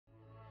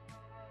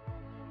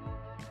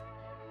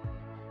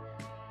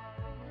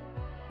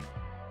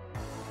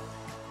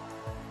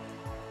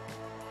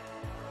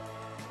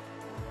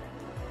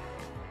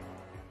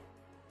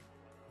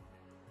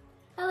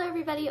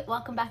everybody,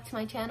 welcome back to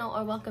my channel,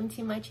 or welcome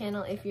to my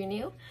channel if you're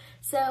new.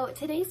 So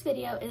today's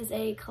video is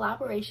a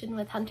collaboration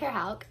with Hunter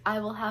Houck. I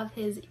will have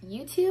his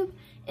YouTube,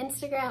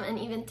 Instagram, and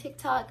even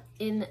TikTok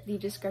in the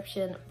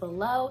description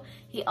below.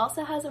 He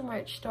also has a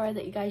merch store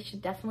that you guys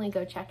should definitely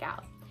go check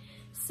out.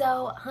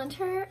 So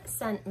Hunter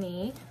sent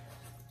me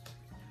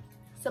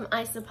some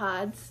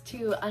Isopods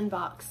to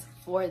unbox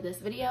for this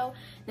video.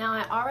 Now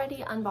I already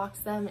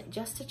unboxed them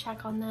just to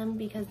check on them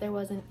because there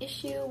was an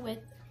issue with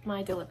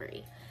my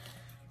delivery,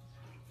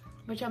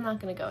 which I'm not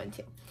going to go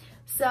into.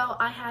 So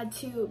I had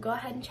to go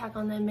ahead and check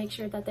on them, make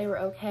sure that they were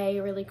okay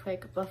really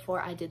quick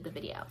before I did the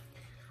video.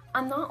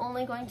 I'm not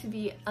only going to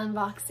be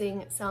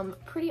unboxing some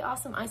pretty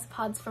awesome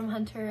isopods from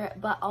Hunter,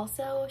 but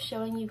also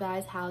showing you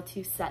guys how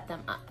to set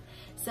them up.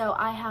 So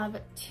I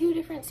have two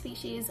different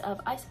species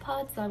of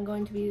isopods that I'm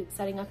going to be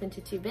setting up into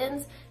two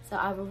bins, so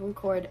I will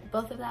record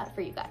both of that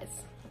for you guys.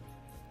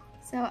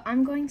 So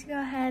I'm going to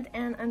go ahead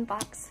and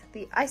unbox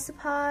the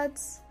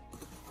isopods.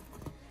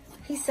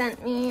 He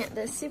sent me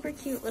this super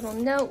cute little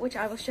note, which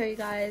I will show you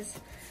guys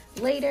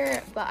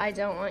later, but I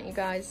don't want you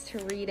guys to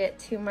read it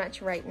too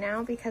much right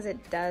now because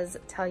it does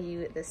tell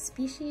you the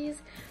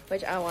species,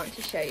 which I want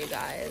to show you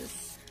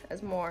guys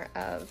as more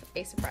of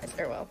a surprise,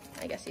 or well,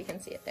 I guess you can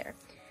see it there.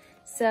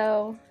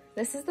 So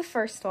this is the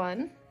first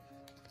one,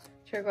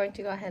 which we're going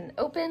to go ahead and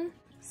open.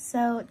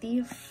 So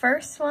the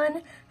first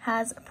one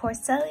has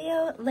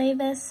Porcelio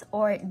laevis,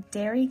 or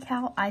dairy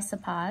cow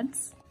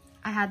isopods.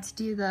 I had to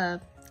do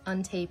the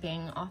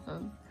untaping off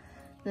of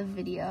the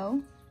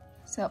video.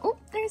 So, oh,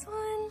 there's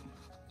one.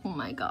 Oh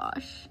my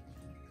gosh.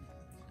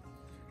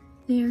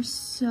 They're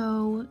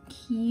so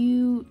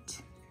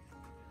cute.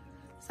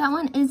 So that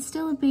one is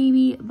still a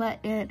baby,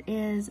 but it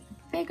is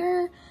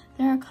bigger.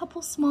 There are a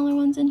couple smaller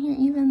ones in here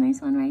even.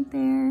 There's one right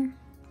there.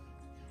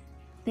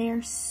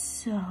 They're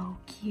so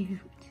cute.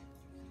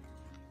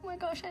 Oh my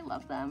gosh, I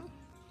love them.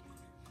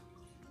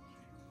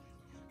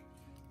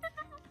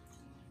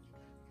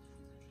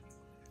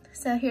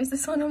 So here's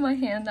this one on my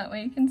hand, that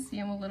way you can see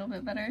him a little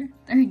bit better.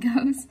 There he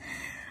goes.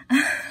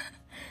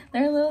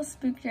 They're a little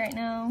spooked right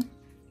now.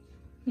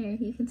 Here,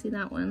 you can see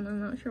that one. I'm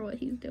not sure what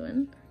he's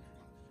doing.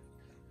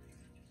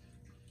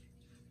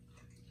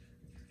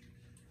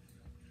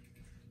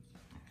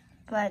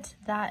 But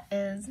that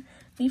is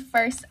the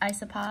first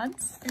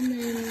isopods. And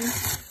then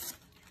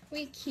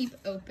we keep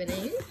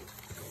opening.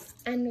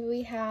 And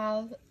we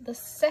have the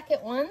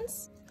second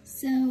ones.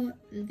 So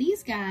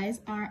these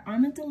guys are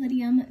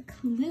Armadillidium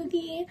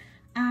klugi.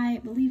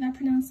 I believe I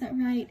pronounced that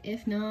right.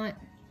 If not,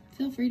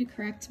 feel free to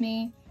correct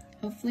me.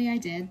 Hopefully I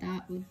did.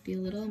 That would be a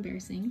little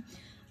embarrassing.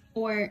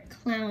 Or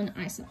clown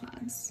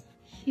isopods.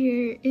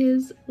 Here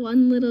is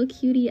one little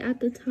cutie at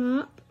the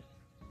top.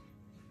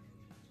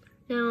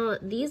 Now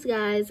these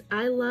guys,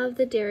 I love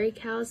the dairy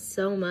cows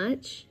so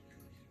much,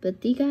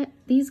 but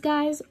these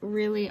guys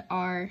really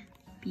are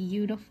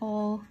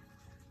beautiful.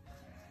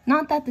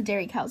 Not that the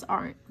dairy cows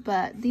aren't,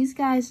 but these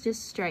guys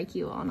just strike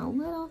you on a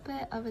little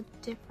bit of a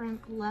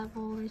different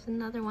level. There's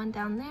another one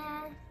down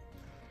there.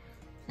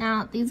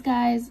 Now, these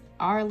guys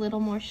are a little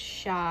more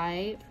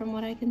shy from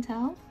what I can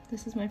tell.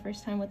 This is my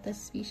first time with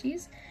this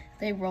species.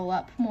 They roll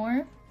up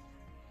more.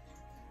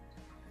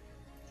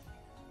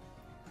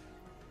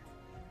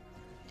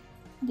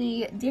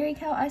 The dairy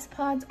cow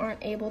isopods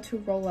aren't able to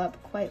roll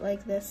up quite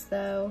like this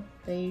though.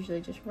 They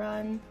usually just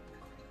run,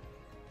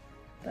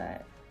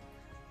 but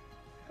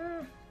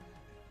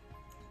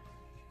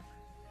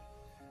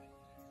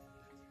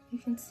you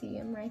can see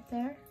him right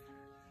there.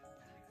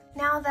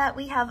 Now that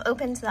we have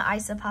opened the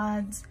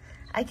isopods,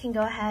 I can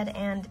go ahead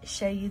and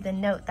show you the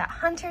note that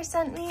Hunter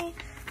sent me.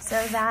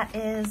 So that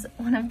is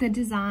one of the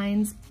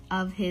designs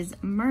of his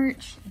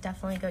merch.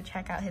 Definitely go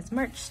check out his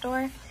merch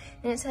store.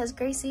 And it says,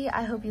 "Gracie,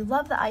 I hope you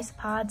love the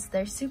isopods.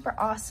 They're super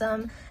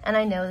awesome, and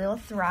I know they'll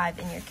thrive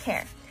in your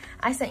care.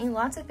 I sent you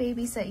lots of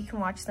babies so you can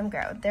watch them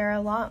grow. They're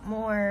a lot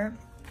more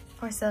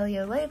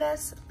Porcelio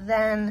laevis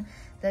than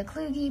the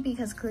klugi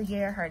because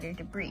klugi are harder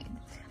to breed.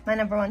 My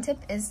 #1 tip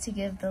is to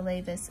give the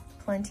laevis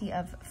plenty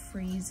of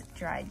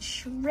freeze-dried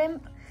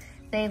shrimp.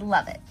 They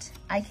love it.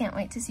 I can't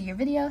wait to see your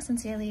video.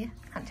 Sincerely,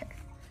 Hunter."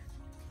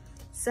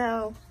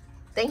 So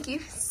thank you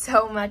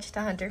so much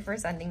to Hunter for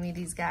sending me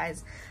these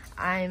guys.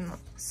 I'm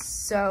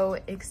so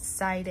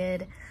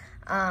excited.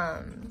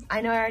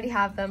 I know I already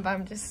have them, but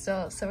I'm just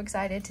so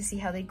excited to see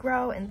how they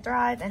grow and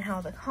thrive and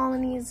how the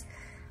colonies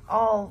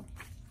all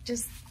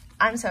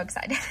I'm so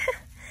excited.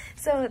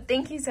 So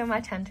thank you so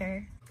much,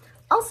 Hunter.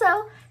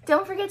 Also,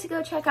 don't forget to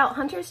go check out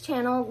Hunter's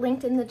channel,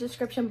 linked in the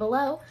description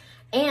below.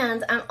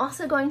 And I'm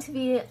also going to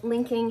be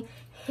linking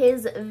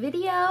his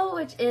video,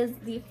 which is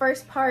the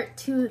first part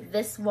to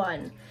this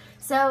one.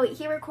 So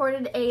he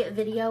recorded a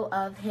video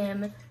of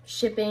him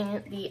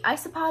shipping the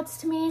isopods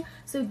to me,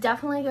 so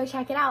definitely go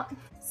check it out.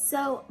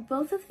 So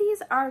both of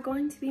these are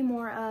going to be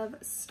more of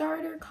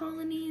starter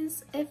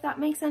colonies, if that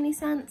makes any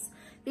sense,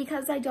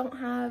 because I don't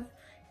have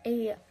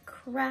a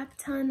crap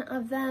ton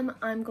of them.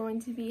 I'm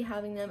going to be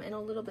having them in a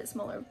little bit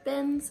smaller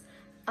bins.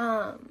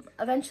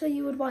 Eventually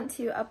you would want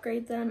to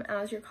upgrade them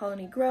as your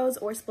colony grows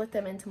or split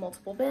them into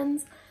multiple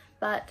bins,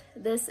 but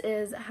this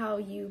is how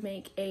you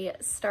make a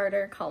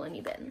starter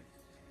colony bin.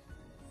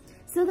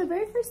 So the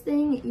very first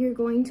thing you're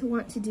going to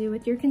want to do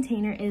with your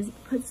container is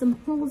put some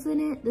holes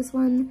in it. This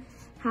one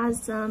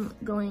has some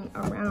going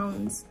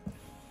around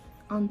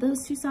on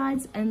those two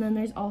sides, and then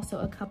there's also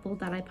a couple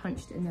that I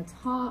punched in the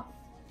top.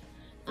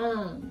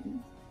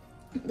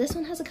 This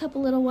one has a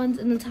couple little ones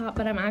in the top,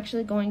 but I'm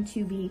actually going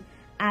to be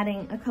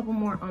adding a couple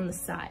more on the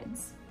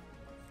sides.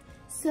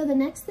 So the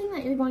next thing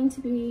that you're going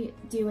to be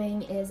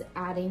doing is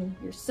adding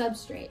your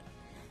substrate.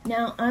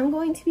 Now I'm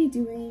going to be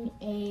doing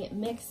a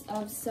mix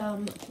of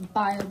some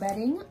bio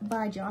bedding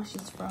by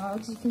Josh's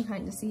Frogs, you can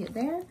kind of see it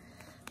there,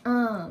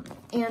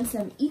 and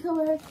some eco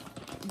earth.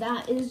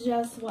 That is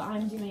just what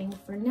I'm doing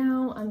for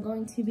now. I'm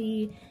going to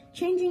be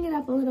changing it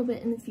up a little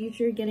bit in the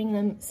future, getting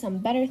them some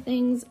better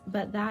things,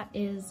 but that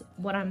is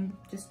what I'm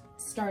just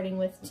starting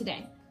with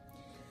today.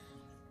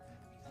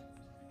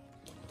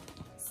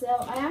 So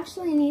I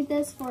actually need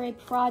this for a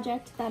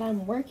project that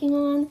I'm working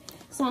on,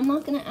 so I'm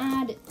not gonna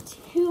add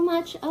too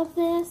much of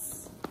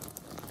this,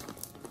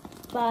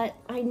 but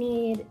I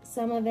need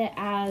some of it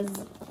as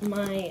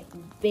my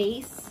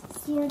base,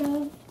 sort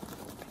of.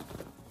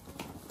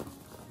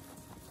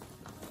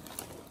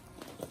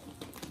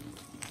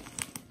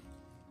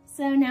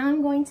 So now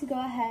I'm going to go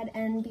ahead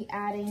and be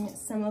adding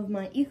some of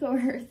my eco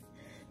earth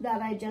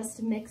that I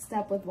just mixed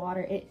up with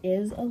water. It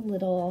is a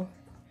little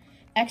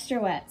extra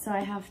wet, so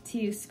I have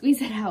to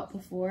squeeze it out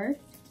before.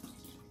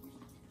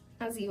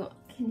 As you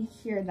can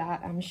hear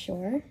that, I'm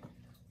sure.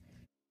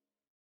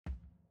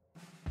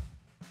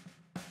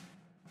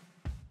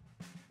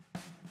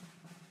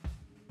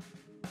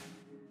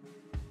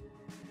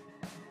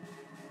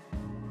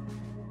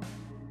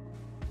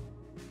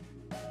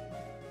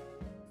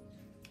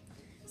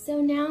 So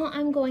now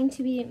I'm going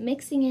to be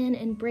mixing in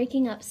and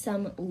breaking up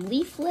some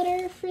leaf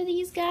litter for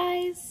these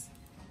guys.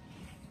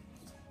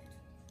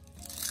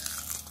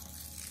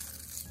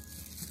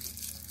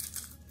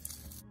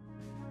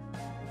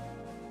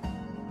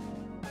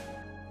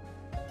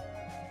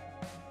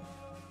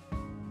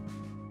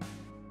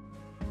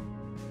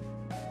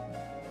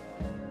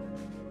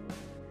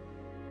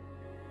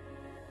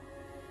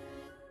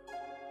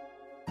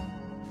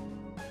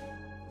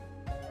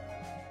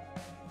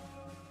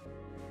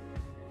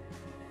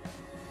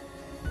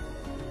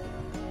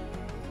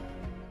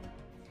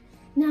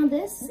 Now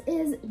this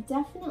is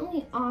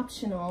definitely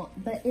optional,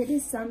 but it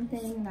is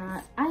something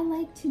that I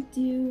like to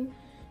do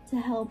to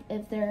help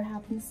if there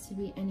happens to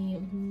be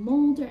any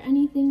mold or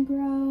anything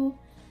grow.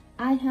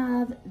 I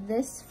have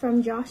this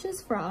from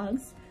Josh's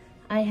Frogs.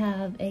 I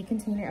have a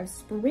container of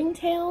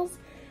springtails,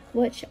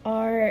 which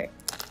are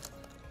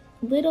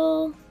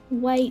little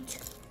white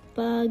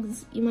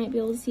bugs. You might be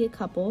able to see a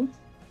couple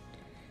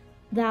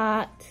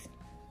that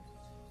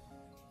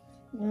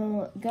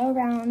will go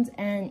around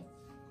and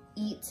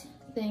eat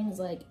things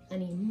like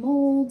any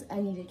mold,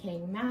 any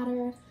decaying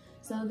matter.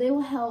 So they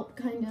will help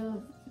kind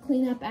of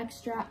clean up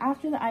extra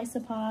after the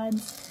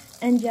isopods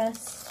and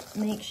just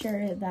make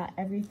sure that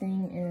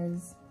everything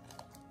is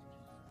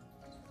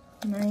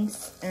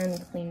nice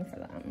and clean for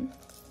them.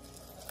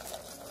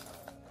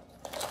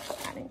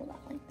 Adding a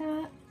lot like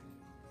that.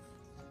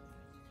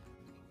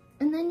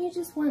 And then you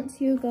just want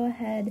to go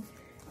ahead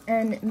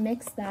and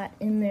mix that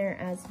in there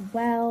as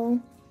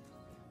well.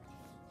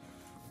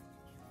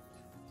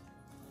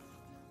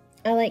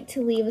 I like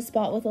to leave a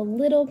spot with a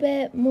little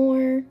bit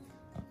more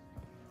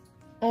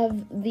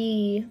of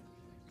the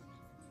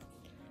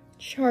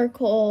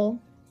charcoal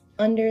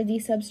under the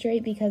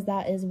substrate because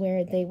that is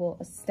where they will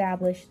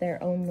establish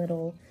their own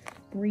little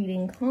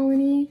breeding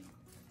colony.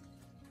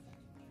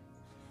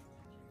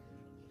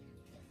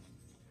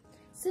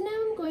 So now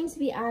I'm going to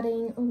be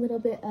adding a little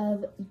bit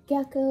of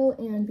gecko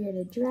and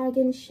bearded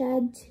dragon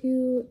shed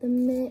to the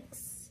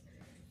mix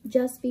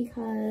just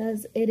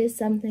because it is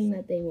something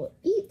that they will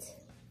eat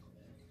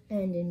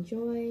and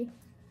enjoy.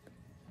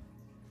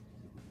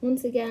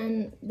 Once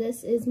again,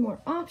 this is more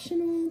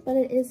optional, but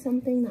it is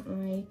something that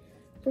I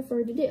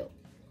prefer to do.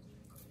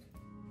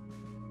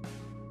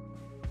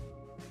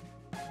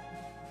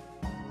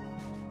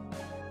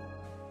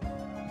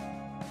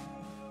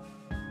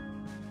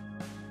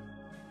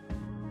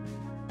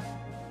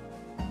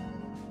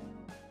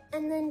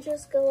 And then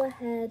just go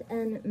ahead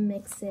and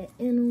mix it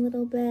in a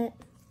little bit.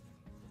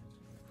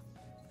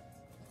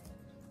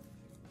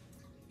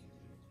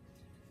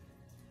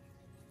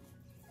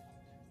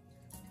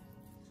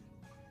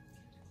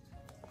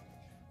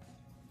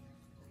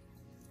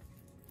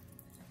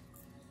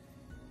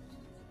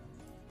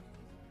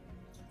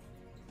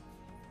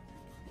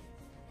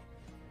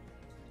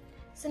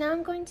 So now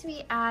I'm going to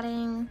be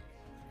adding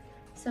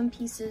some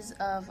pieces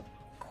of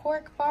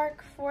cork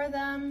bark for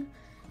them.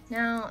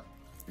 Now,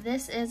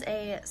 this is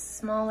a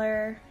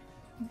smaller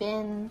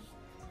bin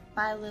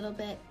by a little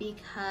bit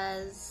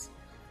because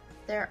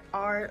there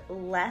are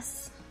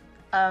less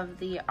of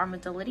the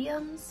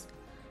armadillidiums.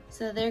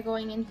 So they're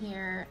going in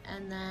here,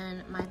 and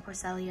then my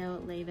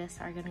Porcellio laevis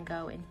are gonna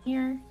go in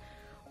here,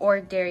 or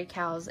dairy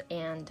cows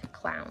and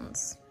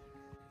clowns.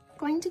 I'm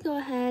going to go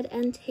ahead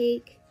and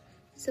take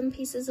some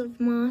pieces of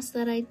moss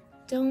that I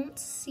don't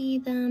see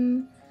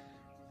them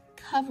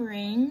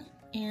covering,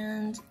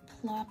 and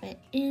plop it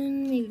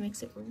in, maybe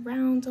mix it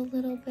around a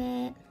little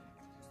bit.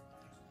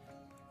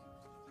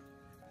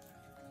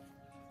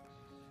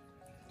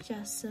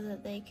 Just so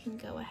that they can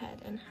go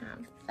ahead and have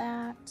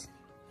that.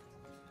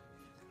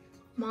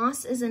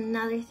 Moss is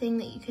another thing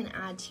that you can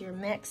add to your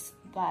mix,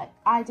 but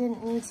I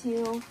didn't need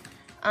to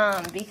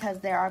because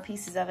there are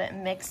pieces of it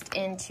mixed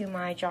into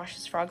my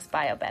Josh's Frogs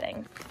bio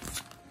bedding.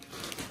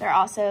 There are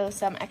also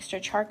some extra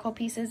charcoal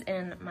pieces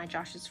in my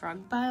Josh's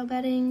Frog bio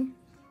bedding.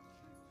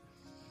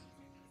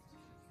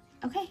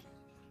 Okay,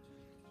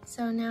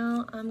 so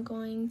now I'm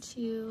going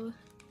to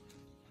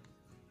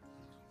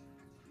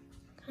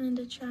kind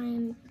of try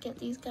and get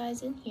these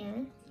guys in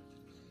here.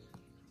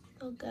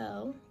 They'll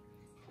go.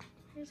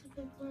 Here's a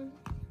big one.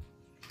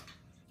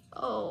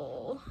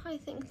 Oh, I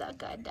think that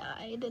guy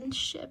died in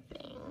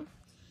shipping.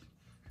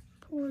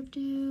 Poor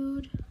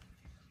dude.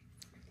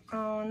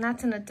 Oh, and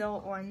that's an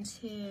adult one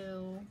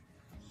too.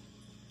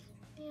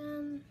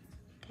 Man.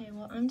 Okay,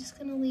 well, I'm just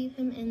gonna leave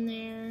him in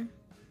there.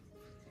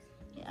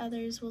 The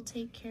others will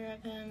take care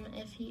of him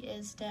if he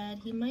is dead.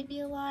 He might be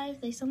alive.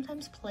 They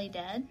sometimes play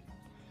dead.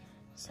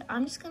 So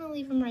I'm just gonna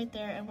leave him right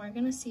there and we're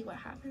gonna see what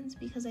happens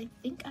because I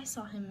think I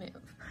saw him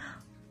move.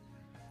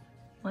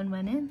 One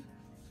went in.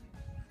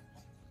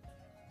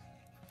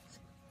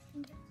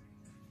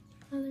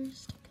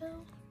 Others to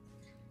go.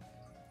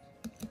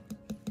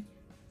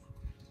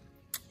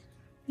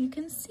 You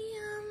can see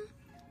them.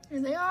 There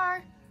they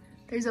are.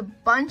 There's a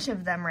bunch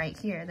of them right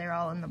here. They're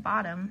all in the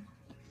bottom.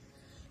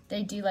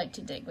 They do like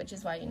to dig, which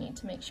is why you need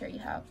to make sure you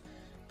have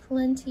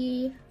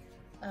plenty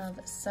of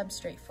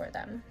substrate for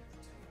them.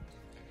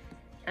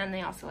 And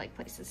they also like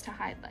places to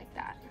hide like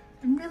that.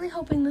 I'm really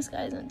hoping this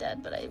guy isn't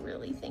dead, but I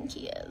really think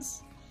he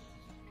is.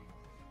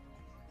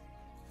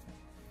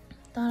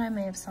 Thought I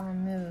may have saw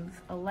him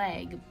move a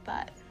leg,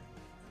 but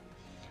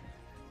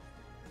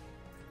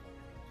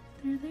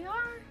there they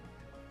are.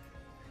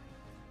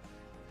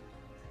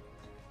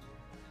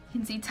 You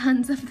can see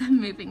tons of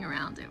them moving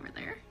around over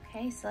there.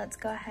 Okay, so let's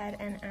go ahead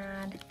and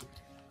add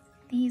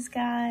these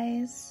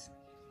guys.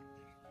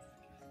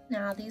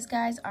 Now these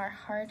guys are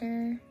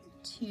harder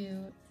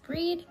to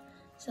breed,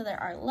 so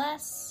there are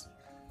less.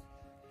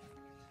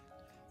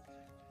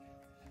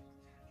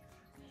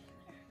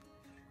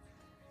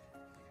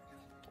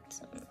 Get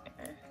some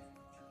there.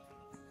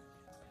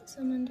 Put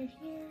some under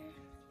here.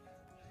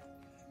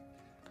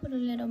 Put a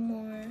little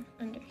more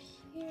under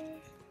here.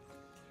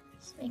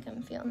 Just make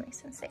them feel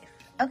nice and safe.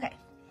 Okay.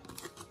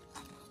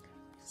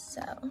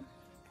 So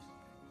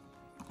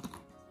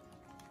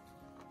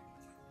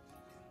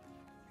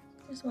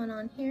there's one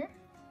on here.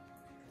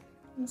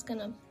 I'm just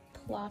gonna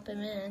plop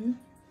him in.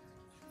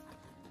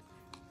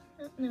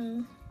 Oh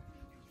no.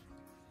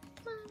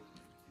 Come on.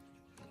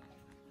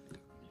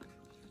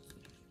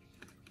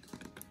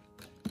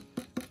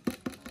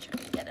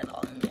 Trying to get it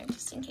all in there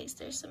just in case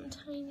there's some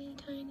tiny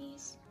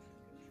tinies.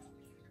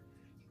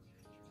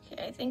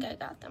 Okay, I think I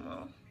got them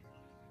all.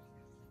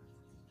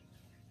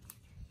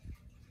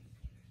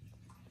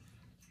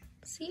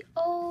 See,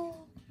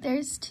 oh,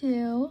 there's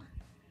two.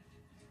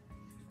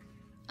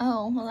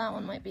 Oh, well that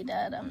one might be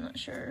dead, I'm not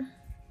sure.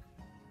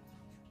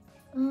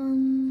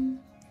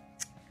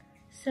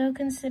 So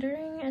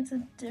considering it's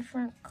a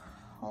different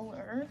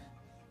color,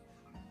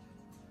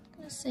 I'm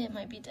gonna say it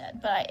might be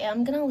dead, but I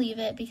am gonna leave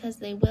it because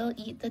they will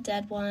eat the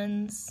dead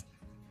ones.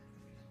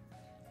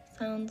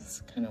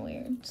 Sounds kind of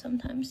weird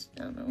sometimes,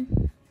 I don't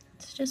know.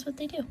 It's just what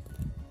they do.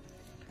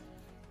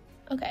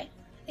 Okay,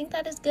 I think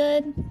that is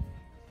good.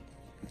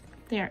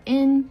 They are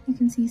in. You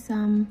can see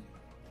some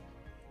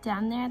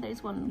down there.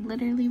 There's one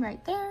literally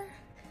right there.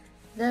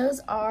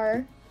 Those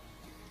are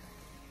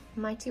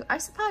my two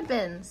isopod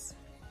bins.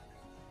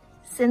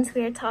 Since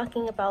we are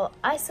talking about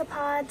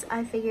isopods,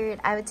 I figured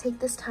I would take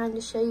this time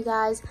to show you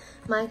guys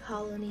my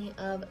colony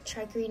of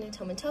Trichoderma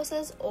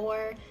tomentosas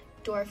or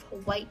dwarf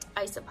white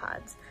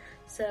isopods.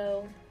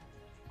 So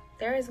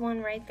there is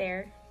one right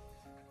there.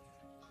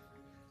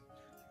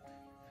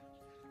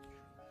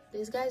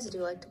 These guys do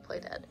like to play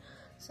dead.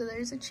 So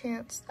there's a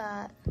chance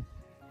that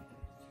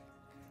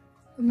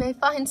we may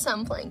find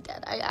some playing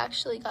dead. I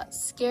actually got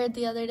scared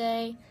the other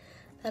day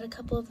that a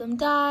couple of them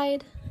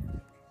died.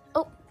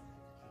 Oh,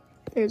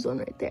 there's one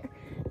right there.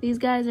 These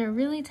guys are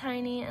really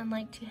tiny and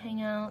like to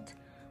hang out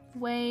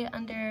way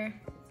under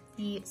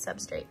the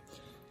substrate.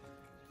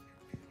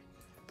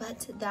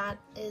 But that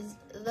is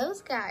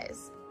those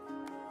guys.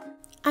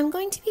 I'm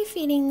going to be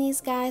feeding these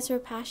guys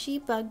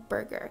Repashy Bug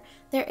Burger.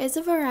 There is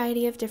a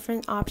variety of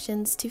different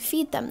options to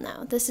feed them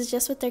though. This is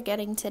just what they're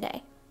getting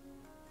today.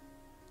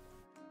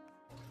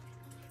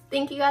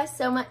 Thank you guys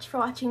so much for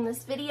watching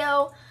this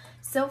video.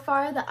 So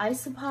far the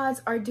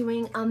isopods are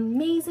doing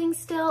amazing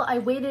still. I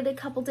waited a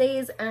couple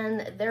days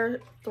and they're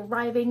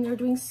thriving. They're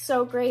doing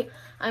so great.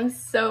 I'm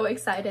so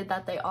excited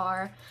that they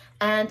are.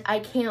 And I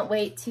can't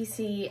wait to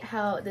see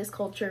how this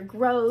culture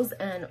grows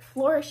and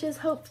flourishes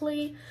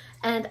hopefully.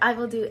 And I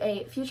will do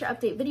a future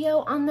update video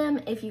on them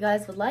if you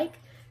guys would like.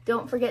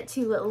 Don't forget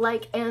to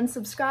like and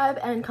subscribe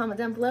and comment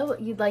down below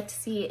what you'd like to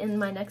see in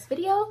my next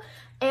video,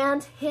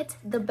 and hit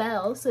the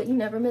bell so that you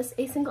never miss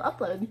a single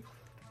upload.